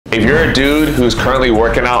If you're a dude who's currently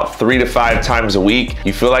working out 3 to 5 times a week,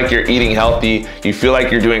 you feel like you're eating healthy, you feel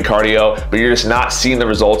like you're doing cardio, but you're just not seeing the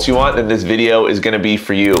results you want, then this video is gonna be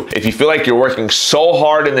for you. If you feel like you're working so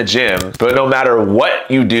hard in the gym, but no matter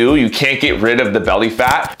what you do, you can't get rid of the belly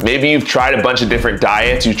fat, maybe you've tried a bunch of different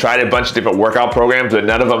diets, you've tried a bunch of different workout programs, but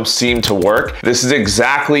none of them seem to work, this is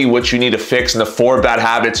exactly what you need to fix in the 4 bad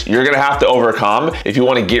habits you're gonna have to overcome if you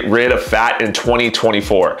wanna get rid of fat in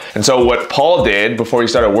 2024. And so what Paul did before he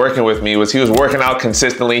started working with me was he was working out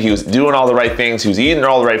consistently, he was doing all the right things, he was eating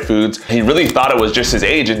all the right foods. He really thought it was just his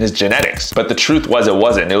age and his genetics, but the truth was it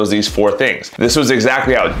wasn't. It was these 4 things. This was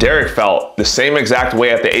exactly how Derek felt, the same exact way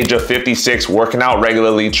at the age of 56, working out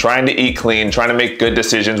regularly, trying to eat clean, trying to make good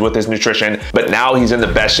decisions with his nutrition, but now he's in the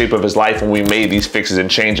best shape of his life when we made these fixes and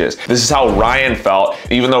changes. This is how Ryan felt,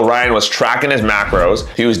 even though Ryan was tracking his macros,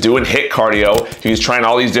 he was doing HIIT cardio, he was trying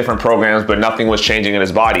all these different programs, but nothing was changing in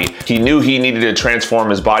his body. He knew he needed to transform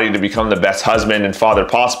his body to become the best husband and father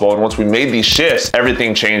possible, and once we made these shifts,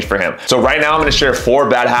 everything changed for him. So right now I'm gonna share 4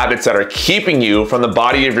 bad habits that are keeping you from the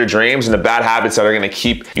body of your dreams and the bad habits that are gonna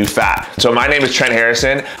keep you fat. So my name is Trent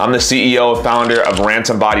Harrison. I'm the CEO and founder of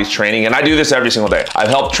Ransom Bodies Training, and I do this every single day. I've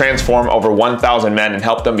helped transform over 1,000 men and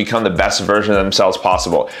help them become the best version of themselves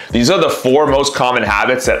possible. These are the 4 most common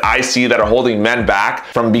habits that I see that are holding men back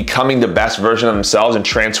from becoming the best version of themselves and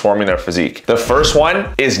transforming their physique. The first one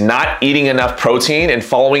is not eating enough protein and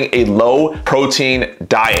following a low protein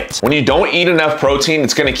diet. When you don't eat enough protein,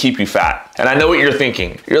 it's gonna keep you fat. And I know what you're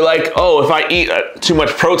thinking. You're like, oh, if I eat too much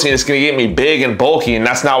protein, it's gonna get me big and bulky, and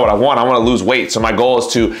that's not what I want. I wanna lose weight. So my goal is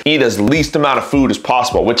to eat as least amount of food as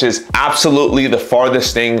possible, which is absolutely the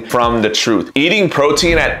farthest thing from the truth. Eating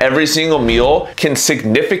protein at every single meal can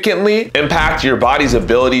significantly impact your body's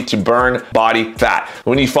ability to burn body fat.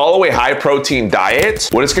 When you follow a high protein diet,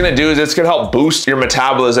 what it's gonna do is it's gonna help boost your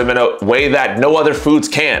metabolism in a way that no other foods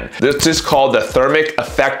can. This is called the thermic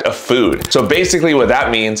effect of food. So basically what that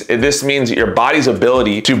means, this means your body's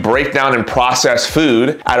ability to break down and process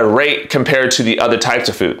food at a rate compared to the other types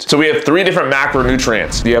of foods. So we have 3 different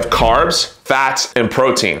macronutrients. You have carbs, fats, and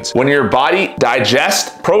proteins. When your body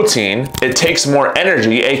digests protein, it takes more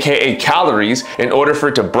energy, aka calories, in order for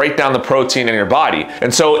it to break down the protein in your body.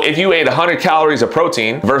 And so if you ate 100 calories of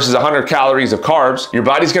protein versus 100 calories of carbs, your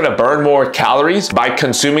body's gonna burn more calories by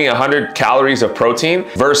consuming 100 calories of protein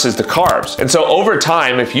versus the carbs. And so over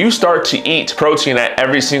time, if you start to eat protein at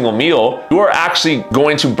every single meal, you are actually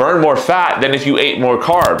going to burn more fat than if you ate more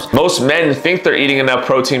carbs. Most men think they're eating enough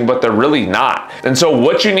protein, but they're really not. And so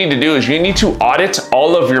what you need to do is you need to audit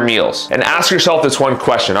all of your meals and ask yourself this one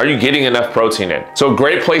question: are you getting enough protein in? So a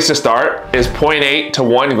great place to start is 0.8 to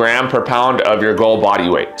 1 gram per pound of your goal body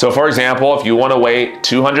weight. So for example, if you want to weigh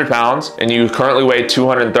 200 pounds and you currently weigh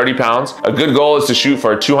 230 pounds, a good goal is to shoot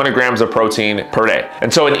for 200 grams of protein per day.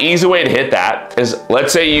 And so an easy way to hit that is,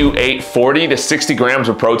 let's say you ate 40 to 60 grams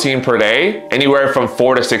of protein per day, anywhere from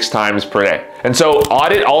 4 to 6 times per day. And so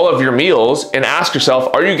audit all of your meals and ask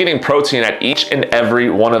yourself, are you getting protein at each and every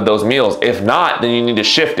one of those meals? If not, then you need to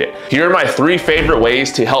shift it. Here are my 3 favorite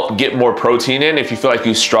ways to help get more protein in if you feel like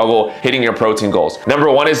you struggle hitting your protein goals.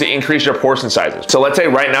 Number 1 is to increase your portion sizes. So let's say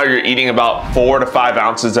right now you're eating about 4 to 5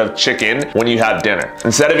 ounces of chicken when you have dinner.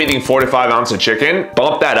 Instead of eating 4 to 5 ounces of chicken,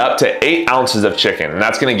 bump that up to 8 ounces of chicken. And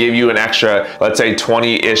that's gonna give you an extra, let's say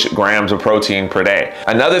 20-ish grams of protein per day.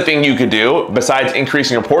 Another thing you could do, besides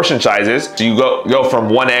increasing your portion sizes, so you go from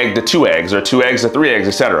 1 egg to 2 eggs, or 2 eggs to 3 eggs,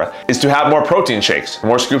 etc., is to have more protein shakes,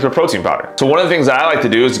 more scoops of protein powder. So one of the things that I like to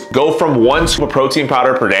do is go from 1 scoop of protein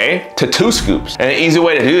powder per day to 2 scoops. And an easy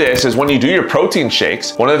way to do this is when you do your protein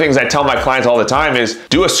shakes, one of the things I tell my clients all the time is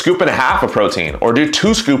do 1.5 scoops of protein, or do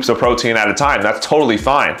 2 scoops of protein at a time. That's totally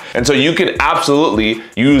fine. And so you could absolutely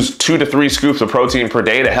use 2 to 3 scoops of protein per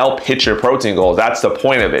day to help hit your protein goals. That's the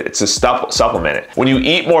point of it. It's to supplement it. When you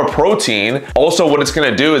eat more protein, also what it's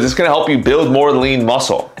gonna do is it's gonna help you build more lean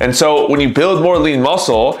muscle. And so when you build more lean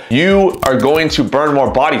muscle, you are going to burn more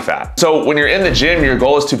body fat. So when you're in the gym, your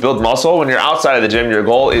goal is to build muscle. When you're outside of the gym, your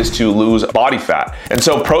goal is to lose body fat. And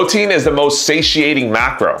so protein is the most satiating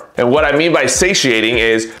macro. And what I mean by satiating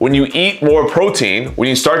is when you eat more protein, when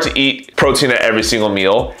you start to eat protein at every single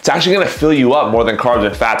meal, it's actually gonna fill you up more than carbs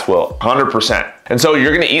and fats will, 100%. And so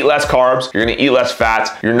you're gonna eat less carbs, you're gonna eat less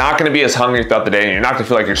fats, you're not gonna be as hungry throughout the day, and you're not gonna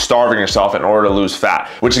feel like you're starving yourself in order to lose fat,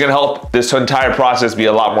 which is gonna help this entire process be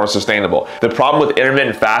a lot more sustainable. The problem with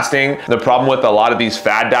intermittent fasting, the problem with a lot of these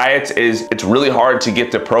fad diets is it's really hard to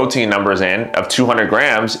get the protein numbers in of 200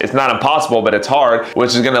 grams. It's not impossible, but it's hard,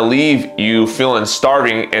 which is gonna leave you feeling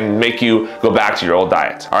starving and make you go back to your old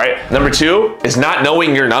diet, all right? Number 2 is not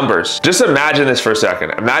knowing your numbers. Just imagine this for a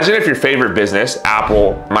second. Imagine if your favorite business,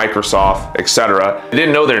 Apple, Microsoft, etc., etc., they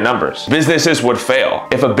didn't know their numbers. Businesses would fail.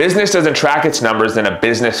 If a business doesn't track its numbers, then a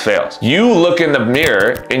business fails. You look in the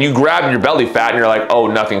mirror and you grab your belly fat and you're like, oh,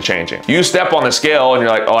 nothing's changing. You step on the scale and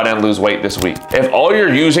you're like, oh, I didn't lose weight this week. If all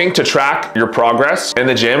you're using to track your progress in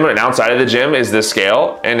the gym and outside of the gym is the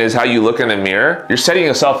scale and is how you look in the mirror, you're setting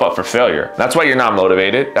yourself up for failure. That's why you're not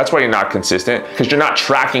motivated. That's why you're not consistent, because you're not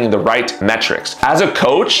tracking the right metrics. As a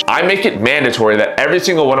coach, I make it mandatory that every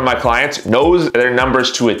single one of my clients knows their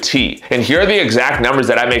numbers to a T. And here are the exact numbers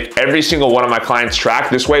that I make every single one of my clients track.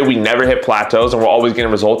 This way we never hit plateaus and we're always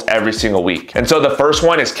getting results every single week. And so the first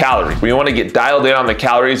one is calories. We want to get dialed in on the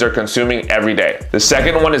calories they're consuming every day. The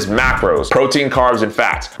second one is macros, protein, carbs, and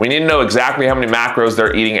fats. We need to know exactly how many macros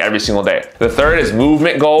they're eating every single day. The third is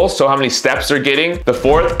movement goals, so how many steps they're getting. The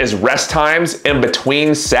fourth is rest times in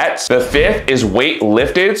between sets. The fifth is weight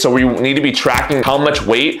lifted, so we need to be tracking how much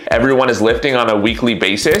weight everyone is lifting on a weekly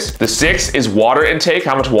basis. The sixth is water intake,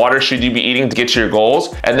 how much water should you be eating to get to your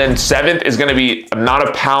goals. And then seventh is going to be amount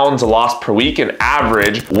of pounds lost per week and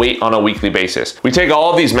average weight on a weekly basis. We take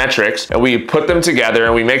all of these metrics and we put them together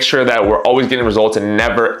and we make sure that we're always getting results and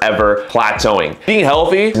never ever plateauing. Being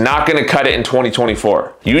healthy is not going to cut it in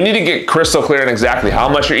 2024. You need to get crystal clear on exactly how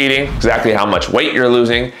much you're eating, exactly how much weight you're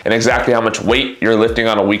losing, and exactly how much weight you're lifting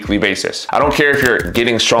on a weekly basis. I don't care if you're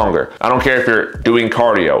getting stronger. I don't care if you're doing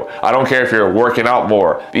cardio. I don't care if you're working out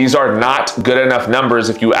more. These are not good enough numbers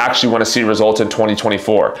if you actually want to see results in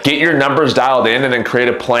 2024. Get your numbers dialed in and then create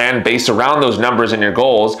a plan based around those numbers and your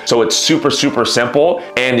goals, so it's super simple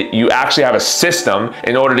and you actually have a system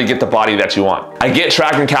in order to get the body that you want. I get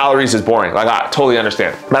tracking calories is boring. Like, I totally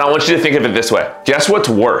understand. But I want you to think of it this way. Guess what's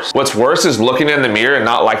worse? What's worse is looking in the mirror and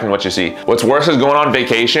not liking what you see. What's worse is going on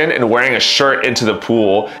vacation and wearing a shirt into the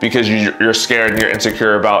pool because you're scared and you're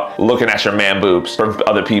insecure about looking at your man boobs from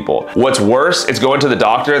other people. What's worse is going to the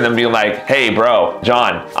doctor and then being like, hey bro,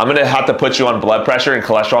 John, I'm gonna have to put you on blood pressure and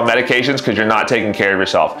cholesterol medications because you're not taking care of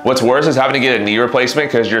yourself. What's worse is having to get a knee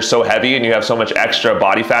replacement because you're so heavy and you have so much extra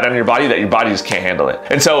body fat on your body that your body just can't handle it.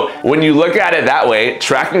 And so when you look at it that way,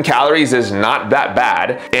 tracking calories is not that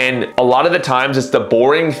bad. And a lot of the times it's the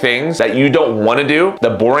boring things that you don't want to do,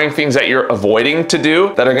 the boring things that you're avoiding to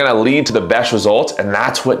do that are going to lead to the best results. And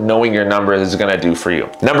that's what knowing your numbers is going to do for you.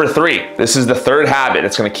 Number 3, this is the third habit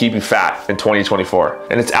that's going to keep you fat in 2024.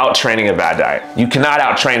 And it's out training a bad diet. You cannot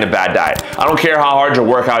out train a bad diet. I don't care how hard your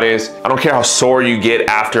workout is. I don't care how sore you get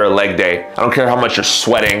after a leg day. I don't care how much you're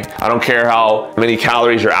sweating. I don't care how many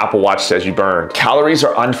calories your Apple Watch says you burned. Calories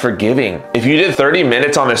are unforgiving. If you did 30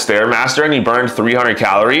 minutes on the Stairmaster and you burned 300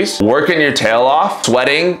 calories, working your tail off,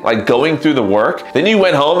 sweating, like going through the work, then you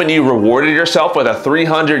went home and you rewarded yourself with a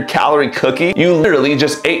 300 calorie cookie, you literally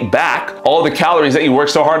just ate back all the calories that you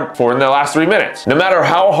worked so hard for in the last 3 minutes. No matter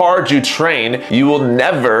how hard you train, you will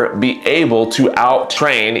never be able to out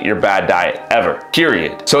train your bad diet, ever,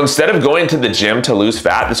 period. So instead of going to the gym to lose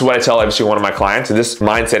fat, this is what I tell every single one of my clients, and this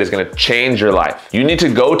mindset is going to change your life. You need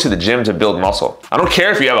to go to the gym to build muscle. I don't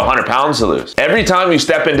care if you have 100 pounds to lose. Every time you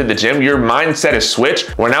step into the gym, your mindset is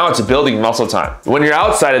switched, where now it's building muscle time. When you're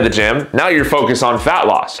outside of the gym, now you're focused on fat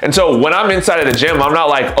loss. And so when I'm inside of the gym, I'm not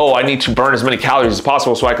like, oh, I need to burn as many calories as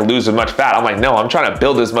possible so I can lose as much fat. I'm like, no, I'm trying to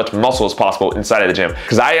build as much muscle as possible inside of the gym,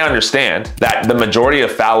 because I understand that the majority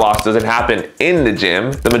of fat loss doesn't happen in the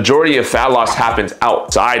gym. The majority of fat loss happens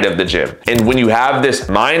outside of the gym. And when you have this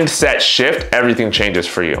mindset shift, everything changes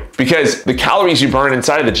for you, because the calories you burn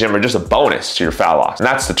inside of the gym are just a bonus to your fat loss. And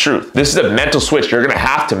that's the truth. This is a mental switch you're gonna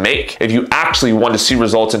have to make if you actually want to see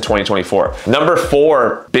results in 2024. Number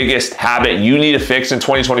 4 biggest habit you need to fix in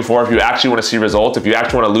 2024 if you actually want to see results, if you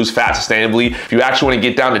actually want to lose fat sustainably, if you actually want to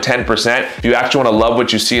get down to 10%, if you actually want to love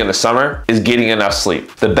what you see in the summer, is getting enough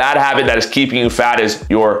sleep. The bad habit that is keeping you fat is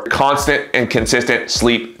your constant and consistent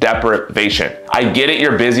sleep deprivation. I get it,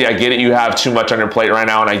 you're busy. I get it, you have too much on your plate right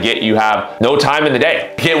now, and I get you have no time in the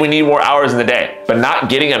day. I get we need more hours in the day, but not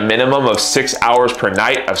getting a minimum of 6 hours per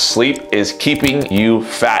night of sleep is keeping you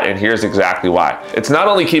fat, and here's exactly why. It's not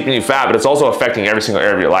only keeping you fat, but it's also affecting every single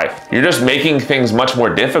area of your life. You're just making things much more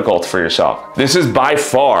difficult for yourself. This is by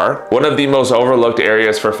far one of the most overlooked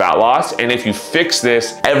areas for fat loss, and if you fix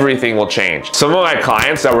this, everything will change. Some of my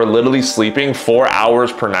clients that were literally sleeping 4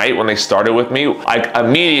 hours per night when they started with me, like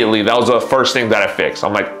immediately, that was the first thing that I fixed.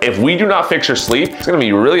 I'm like, if we do not fix your sleep, it's gonna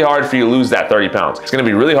be really hard for you to lose that 30 pounds. It's gonna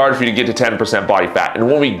be really hard for you to get to 10% body fat. And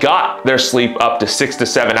when we got their sleep up to 6 to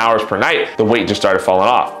 7 hours per night, the weight just started falling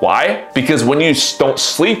off. Why? Because when you don't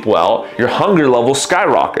sleep well, your hunger levels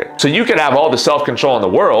skyrocket. So you could have all the self-control in the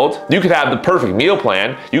world, you could have the perfect meal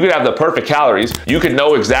plan, you could have the perfect calories, you could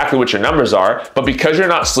know exactly what your numbers are, but because you're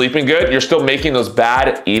not sleeping good, you're still making those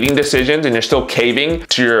bad eating decisions and you're still caving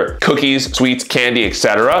to your cookies, sweets, candy,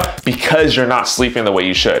 etc. because you're not sleeping the way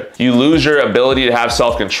you should. You lose your ability to have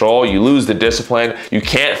self-control, you lose the discipline, you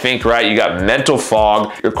can't think right, you got mental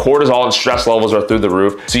fog, your cortisol and stress levels are through the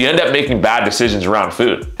roof, so you end up making bad decisions around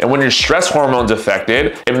food. And when your stress hormone's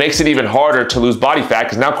affected, it makes it even harder to lose body fat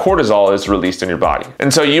because now cortisol is released in your body.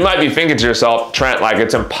 And so you might be thinking to yourself, Trent, like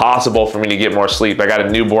it's impossible for me to get more sleep. I got a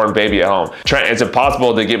newborn baby at home. Trent, it's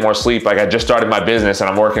impossible to get more sleep. Like I just started my business and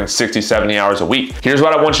I'm working 60, 70 hours a week. Here's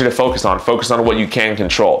what I want you to focus on. Focus on what you can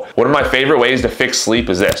control. One of my favorite ways to fix sleep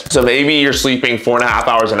is this. So maybe you're sleeping 4.5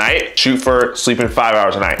 hours a night, shoot for sleeping 5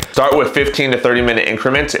 hours a night. Start with 15 to 30 minute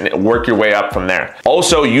increments and work your way up from there.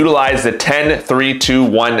 Also utilize the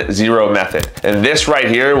 10-3-2-1-0 method. And this right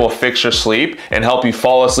here will fix your sleep and help you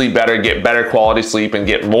fall asleep better, get better quality sleep, and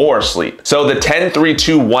get more sleep. So the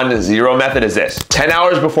 10-3-2-1-0 method is this. 10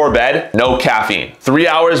 hours before bed, no caffeine. 3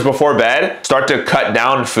 hours before bed, start to cut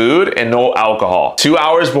down food and no alcohol. 2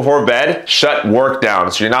 hours before bed, shut work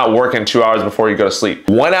down. So you're not working 2 hours before you go to sleep.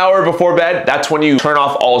 1 hour before bed, that's when you turn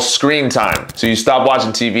off all screen time. So you stop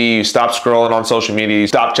watching TV, you stop scrolling on social media, you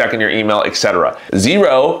stop checking your email, etc.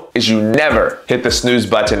 0 is you never hit the snooze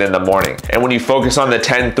button in the morning. And when you focus on the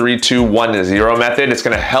 10-3-2-1-0 method, it's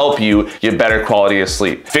gonna help you get better quality of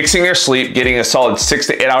sleep. Fixing your sleep, getting a solid 6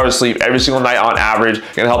 to 8 hours of sleep every single night on average,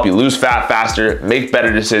 gonna help you lose fat faster, make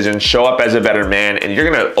better decisions, show up as a better man, and you're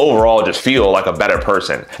gonna overall just feel like a better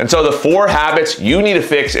person. And so the 4 habits you need to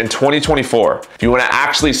fix in 2024, if you wanna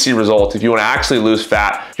actually see results, if you wanna actually lose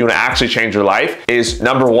fat, if you wanna actually change your life, is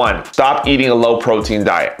number 1, stop eating a low protein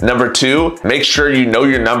diet. Number 2, make sure you know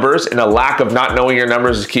your numbers, and a lack of not knowing your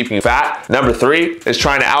numbers is keeping you fat. Number 3 is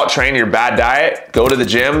trying to out-train your bad diet, go to the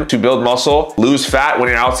gym to build muscle, lose fat when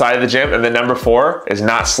you're outside of the gym. And then number 4 is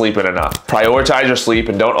not sleeping enough. Prioritize your sleep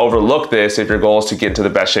and don't overlook this if your goal is to get into the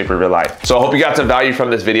best shape of your life. So I hope you got some value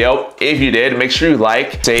from this video. If you did, make sure you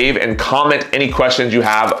like, save, and comment any questions you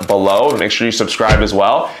have below. Make sure you subscribe as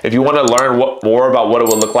well. If you want to learn more about what it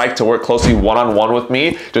would look like to work closely one-on-one with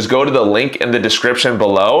me, just go to the link in the description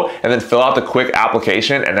below and then fill out the quick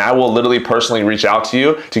application, and I will literally personally reach out to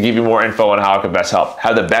you to give you more info on how I can best help.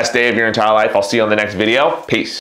 Have the best day of your entire life. I'll see you on the next video. Peace.